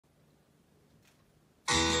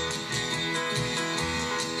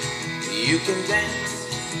can dance,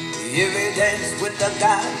 every dance with the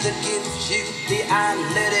guy that gives you the eye,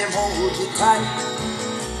 let him hold you tight.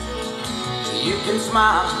 You can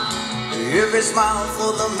smile, every smile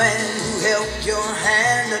for the man who held your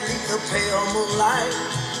hand beneath the pale moonlight.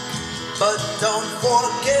 But don't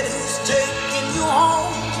forget who's taking you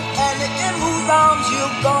home and in whose arms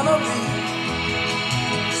you're gonna be.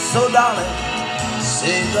 So darling,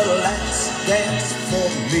 sing the last dance for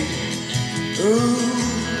me.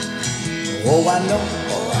 Ooh, oh I know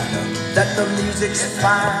that the music's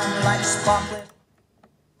fine like sparkling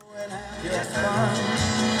and have your fun.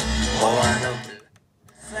 Oh I know,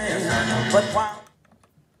 yes I know, but why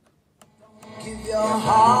don't give your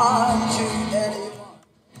heart to anyone?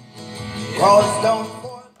 'Cause don't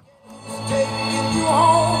forget who's taking you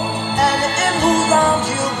home and in whose arms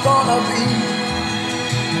you're gonna be.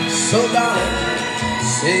 So darling,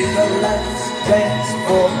 say the last dance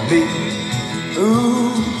for me.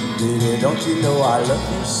 Ooh, baby, don't you know I love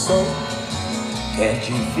you so? Can't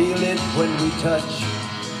you feel it when we touch?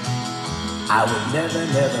 I would never,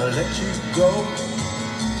 never let you go.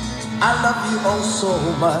 I love you oh so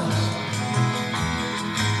much.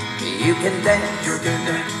 You can dance,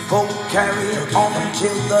 go carry on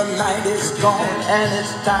till the night is gone and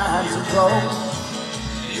it's time to go.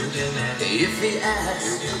 If he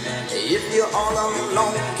asks, if you're all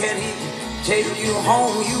alone, can he take you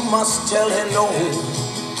home? You must tell him no.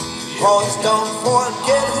 'Cause don't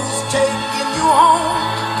forget who's taking you home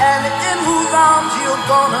and in whose arms you're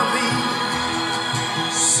gonna be.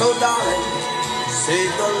 So darling, say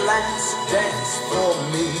the last dance for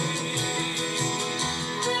me.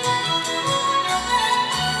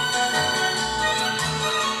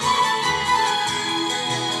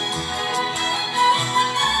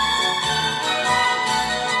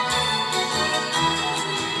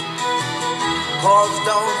 Cause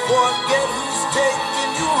don't forget who's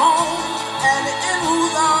taking you home and in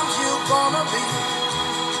whose arms you're gonna be.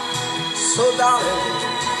 So darling,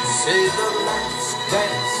 say the last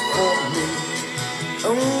dance for me.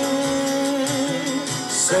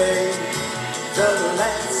 Say the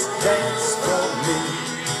last dance for me.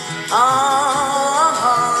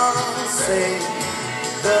 Say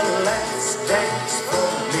the last dance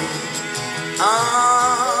for me.